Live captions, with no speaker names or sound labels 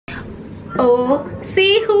Oh,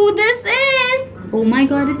 see who this is! Oh my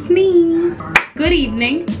god, it's me! Good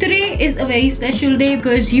evening. Today is a very special day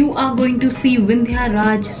because you are going to see Vindhya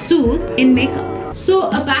Raj Sood in makeup. So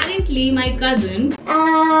apparently my cousin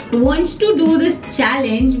wants to do this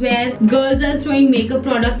challenge where girls are throwing makeup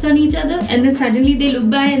products on each other and then suddenly they look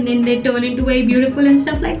by and then they turn into very beautiful and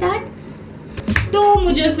stuff like that. तो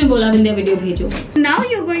मुझे उसने बोला Vindhya video भेजो. Now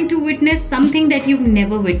you're going to witness something that you've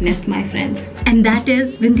never witnessed, my friends, and that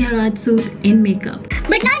is Vindhya Raj Sood in makeup.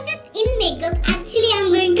 But not just in makeup. Actually,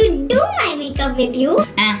 I'm going to do my makeup with you.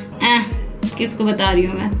 किसको बता रही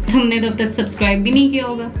हूँ मैं? तुमने तो अब तक subscribe भी नहीं किया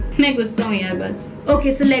होगा. मैं गुस्सा हूँ यार बस.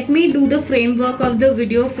 Okay, so let me do the framework of the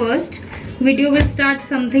video first. Video will start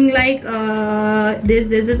something like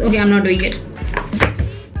this. Okay, I'm not doing it.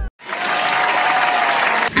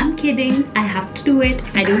 Kidding, I have to do it.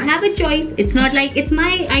 I don't have a choice. It's not like it's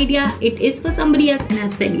my idea. It is for somebody else and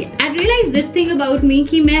I've said yeah. I've realized this thing about me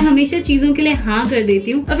कि मैं हमेशा चीजों के लिए हाँ कर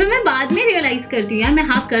देती हूँ और फिर मैं बाद में realize करती हूँ यार मैं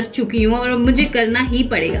हाँ कर चुकी हूँ और मुझे करना ही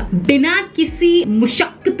पड़ेगा. बिना किसी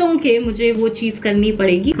मुशक्कतों के मुझे वो चीज करनी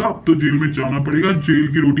पड़ेगी. अब तो जेल में जाना पड़ेगा, जेल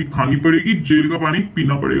की रोटी खानी पड़ेगी, जेल का पानी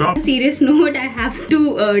पीना पड़ेगा. Serious note, I have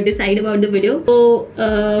to decide about the video. So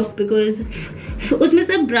because उसमें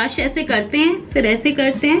सब ब्रश ऐसे करते हैं फिर ऐसे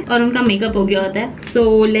करते हैं और उनका मेकअप हो गया होता है. So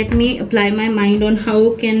let me apply my mind on how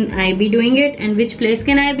can I be doing it and which place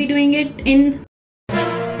can I be doing it in.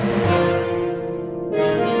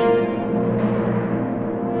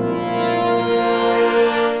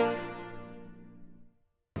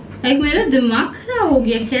 Like मेरा दिमाग खराब हो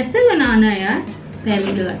गया. कैसे बनाना है यार?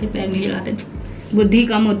 पैर नहीं लगाते. बुद्धि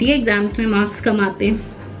कम होती है, एग्जाम्स में मार्क्स कम आते हैं.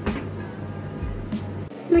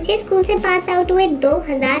 मुझे स्कूल से पास आउट हुए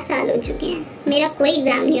 2000 साल हो चुके हैं. मेरा कोई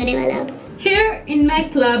एग्जाम नहीं होने वाला अब. Here in my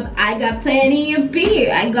club, I got plenty of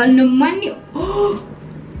beer. I got no money.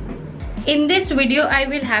 In this video, I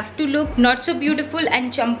will have to look not so beautiful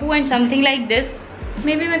and shampoo and something like this.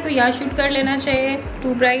 Maybe मेरे को यहाँ shoot कर लेना चाहिए.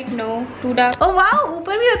 Too bright, no. Too dark. Oh wow,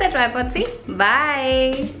 ऊपर भी होता है tripod. See?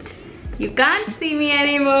 Bye. You can't see me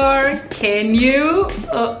anymore. Can you?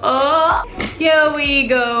 Here we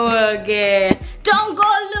go again. Don't go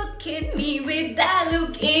look at me with that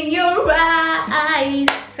look in your eyes.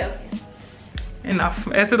 Enough.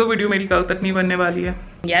 ऐसे तो video मेरी कल तक नहीं बनने वाली है.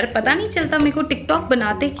 यार पता नहीं चलता मेरे को टिकटॉक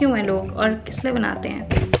बनाते क्यों हैं लोग और किस लिए बनाते हैं.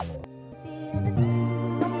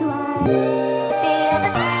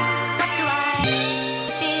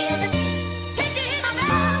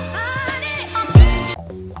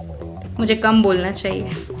 मुझे कम बोलना चाहिए.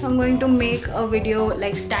 I'm going to make a video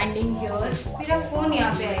like standing here. मेरा फोन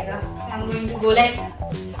यहाँ पे आएगा. I'm going to go like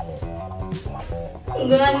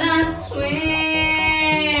gonna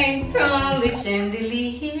swing from the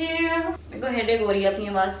chandelier. मेरे को headache हो रही है अपनी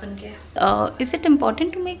आवाज सुन के. Is it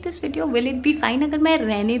important to make this video? Will it be fine अगर मैं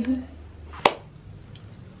रहने दूँ?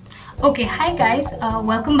 Okay, hi guys.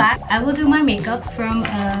 Welcome back. I will do my makeup from.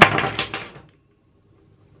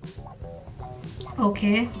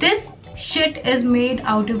 Okay, this shit is made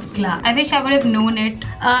out of glass. I wish I would have known it.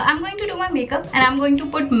 I'm going to do my makeup and I'm going to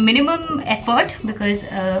put minimum effort because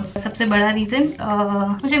सबसे बड़ा reason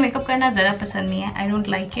मुझे makeup करना ज़रा पसंद नहीं है. I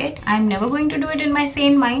don't like it. I'm never going to do it in my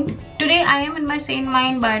sane mind. Today I am in my sane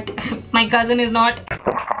mind, but my cousin is not.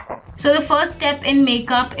 So the first step in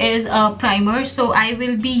makeup is a primer. So I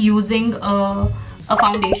will be using a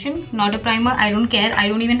foundation, not a primer. I don't care. I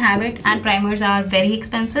don't even have it. And primers are very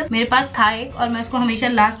expensive. मेरे पास था एक और मैं उसको हमेशा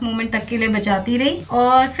last moment तक के लिए बचाती रही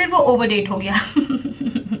और फिर वो overdate हो गया.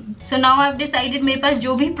 So now I've decided मेरे पास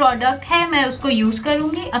जो भी product है मैं उसको use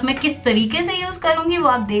करूँगी. अब मैं किस तरीके से use करूँगी वो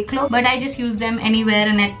आप देख लो. But I just use them anywhere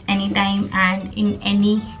and at any time and in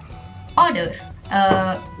any order.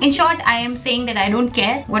 In short, I am saying that I don't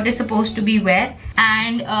care what is supposed to be where.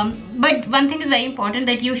 And but one thing is very important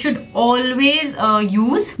that you should always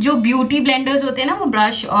use जो beauty blenders होते हैं ना, वो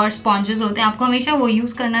brush और sponges होते हैं, आपको हमेशा वो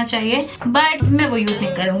use करना चाहिए. But मैं वो use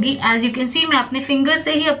नहीं करूँगी. As you can see, मैं अपने finger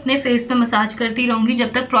से ही अपने face पे मसाज करती रहूँगी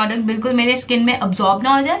जब तक product बिल्कुल मेरे skin में absorb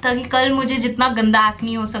ना हो जाए, ताकि कल मुझे जितना गंदा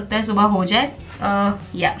acne हो सकता है सुबह हो जाए.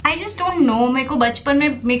 Yeah, I just don't know. मेरे को बचपन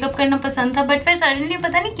में मेकअप करना पसंद था, but फिर suddenly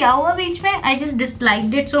पता नहीं क्या हुआ बीच में. I just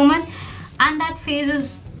disliked it so much, and that phase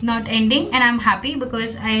is not ending, and I'm happy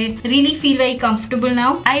because I really feel very comfortable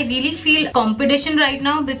now. I really feel competition right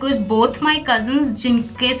now because both my cousins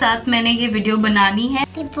जिनके साथ मैंने ये video बनानी है,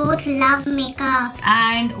 they both love makeup,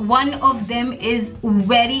 and one of them is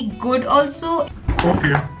very good also.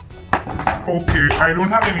 Okay, I don't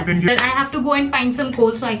have anything here. I have to go and find some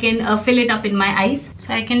coal so I can fill it up in my eyes,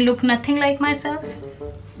 so I can look nothing like myself.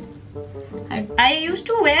 I used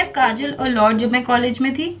to wear kajal a lot जब मैं college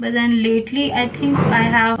में थी, but then lately I think I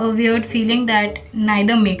have a weird feeling that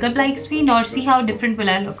neither makeup likes me nor see how different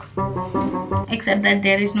will I look. Except that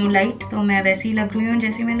there is no light, तो मैं वैसे ही लग रही हूँ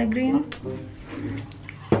जैसी मैं लग रही हूँ.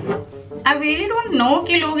 I really don't know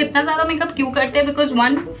कि लोग इतना ज्यादा मेकअप क्यों करते हैं, because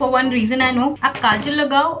for one reason I know, आप काजल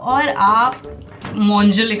लगाओ और आप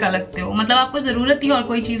मोंजुलिका लगते हो. मतलब आपको जरूरत ही और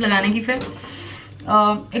कोई चीज लगाने की, फिर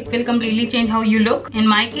it will completely change how you look. In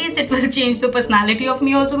my case, it will change the personality of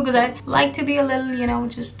me also, because I like to be a little, you know,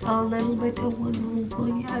 just a little bit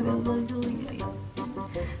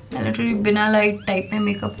मैं literally बिना light type में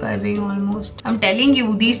makeup कर रही हूँ almost. I'm telling you,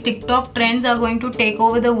 these TikTok trends are going to take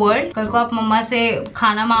over the world. कल को आप मम्मा से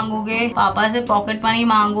खाना मांगोगे, पापा से पॉकेट मनी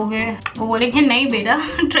मांगोगे, वो बोलेंगे नहीं बेटा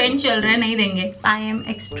ट्रेंड चल रहा है नहीं देंगे. I am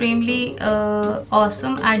extremely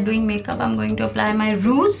awesome at doing makeup. I'm going to apply my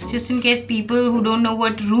rouge. Just in case people who don't know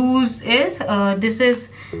what rouge is, this is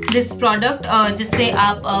this product जिससे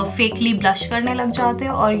आप फेकली ब्लश करने लग जाते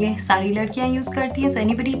हो, और ये सारी लड़कियाँ यूज करती हैं. So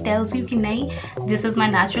anybody tells you कि नहीं this is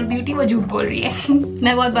my natural beauty, वो झूठ बोल रही है.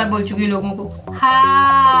 मैं बहुत बार बोल चुकी हूँ लोगों को,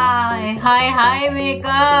 हाय हाय हाय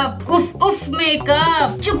मेकअप, उफ उफ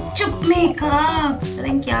मेकअप, चुप चुप मेकअप. पता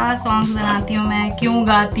नहीं क्या सॉन्ग्स बनाती हूँ मैं, क्यों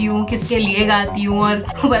गाती हूँ, किसके लिए गाती हूँ, और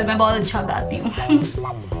well, मैं बहुत अच्छा गाती हूँ.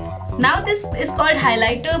 Now this is called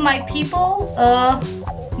highlighter, my people.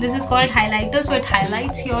 This is called highlighter, so it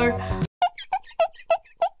highlights your,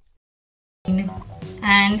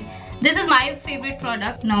 and this is my favorite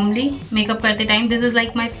product. Normally makeup करते time, this is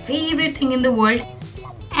like my favorite thing in the world,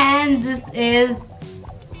 and this is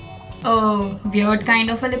a weird kind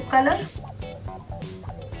of a lip color.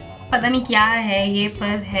 पता नहीं क्या है ये,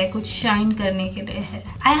 पर है कुछ shine करने के लिए है.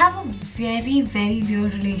 I have a very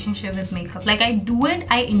weird relationship with makeup. Like I do it,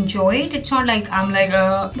 I enjoy it. It's not like I'm like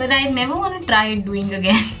but I never want to try it doing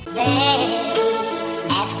again. They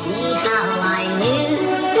ask me how I knew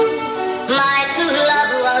my true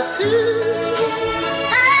love was true.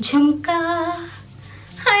 झुमका,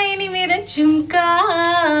 हाय नहीं मेरा झुमका.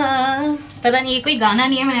 पता नहीं ये कोई गाना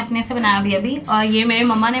नहीं है, मैंने अपने से बनाया अभी, और ये मेरे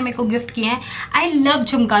मम्मा ने मेरे को गिफ्ट किए हैं. I love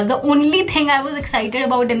झुमकास. The only thing I was excited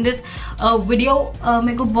about in this video,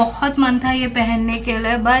 मेरे को बहुत मन था ये पहनने के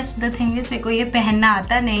लिए, बस द थिंग इज मेरे को ये पहनना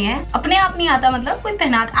आता नहीं है, अपने आप नहीं आता, मतलब कोई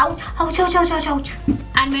पहनाता. आउच.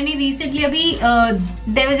 एंड मैंने रिसेंटली अभी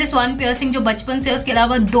there was this one piercing जो बचपन से, उसके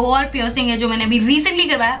अलावा 2 और पियर्सिंग है जो मैंने अभी रिसेंटली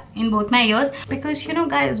करवाया in both my years, because you know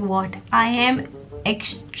guys what, I am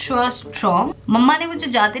extra strong. मम्मा ने मुझे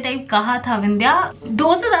जाते टाइम कहा था, विंध्या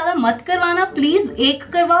 2 से ज्यादा मत करवाना प्लीज, 1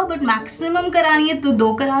 करवाओ, बट मैक्सिमम करानी है तो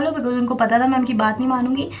 2 करा लो, बिकॉज उनको पता था मैं उनकी बात नहीं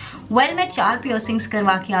मानूंगी. वेल मैं 4 पियर्सिंग्स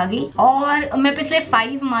करवा के आ गई, और मैं पिछले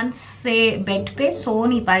 5 मंथ्स से बेड पे सो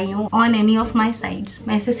नहीं पाई हूँ on any of my sides.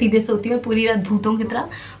 मैं ऐसे सीधे सोती हूँ और पूरी रात भूतों की तरह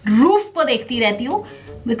रूफ को देखती रहती हूँ,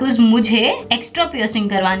 बिकॉज मुझे एक्स्ट्रा पियर्सिंग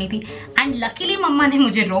करवानी थी. एंड लकीली मम्मा ने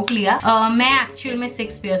मुझे रोक लिया. मैं एक्चुअल में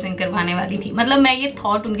 6 पियर्सिंग करवाने वाली थी, मतलब मैं ये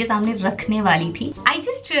थॉट उनके सामने रखने वाली थी. I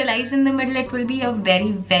just realise in the middle it will be a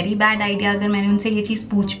very bad idea अगर मैंने उनसे ये चीज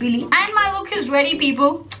पूछ भी ली. And my look is ready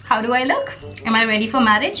people. How do I look? M I ready for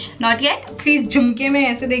marriage? Not yet. Please झुमके में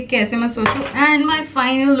ऐसे देख के ऐसे मत सोचो. And my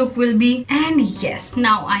final look will be, and yes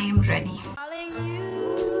now I am ready.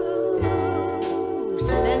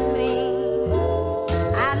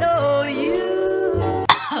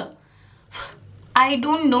 I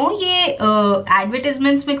don't know, ये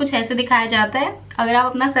advertisements में कुछ ऐसे दिखाया जाता है, अगर आप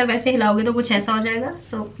अपना सर वैसे हिलाओगे तो कुछ ऐसा हो जाएगा.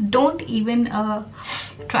 So don't even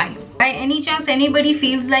try. By any chance anybody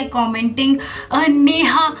feels like commenting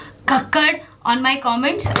Neha Kakkar on my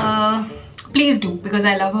comments, please do, because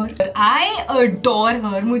I love her. I adore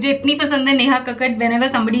हर. मुझे इतनी पसंद है Neha Kakkar. Whenever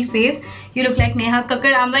somebody says you look like Neha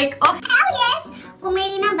Kakkar, I am like oh yes. वो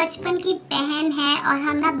मेरी ना बचपन की बहन है, और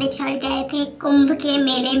हम ना बिछड़ गए थे कुंभ के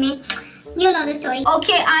मेले में. You know the story.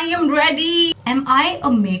 Okay, I am ready. Am I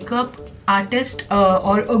a makeup artist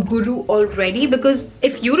or a guru already? Because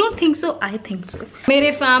if you don't think so, I think so.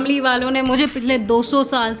 मेरे फैमिली वालों ने मुझे पिछले 200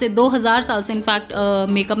 साल से 2000 साल से इनफैक्ट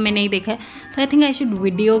मेकअप में नहीं देखा है, तो I think I should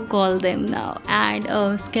video call them now and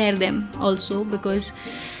square them also, because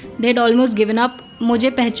they had almost given up. मुझे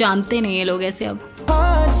पहचानते नहीं ये लोग ऐसे अब.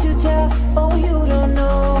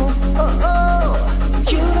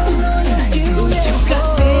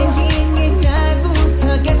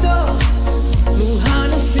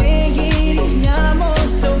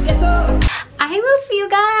 I will see you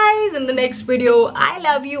guys in the next video. I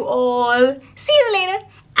love you all. See you later,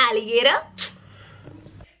 alligator.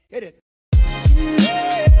 Hit it.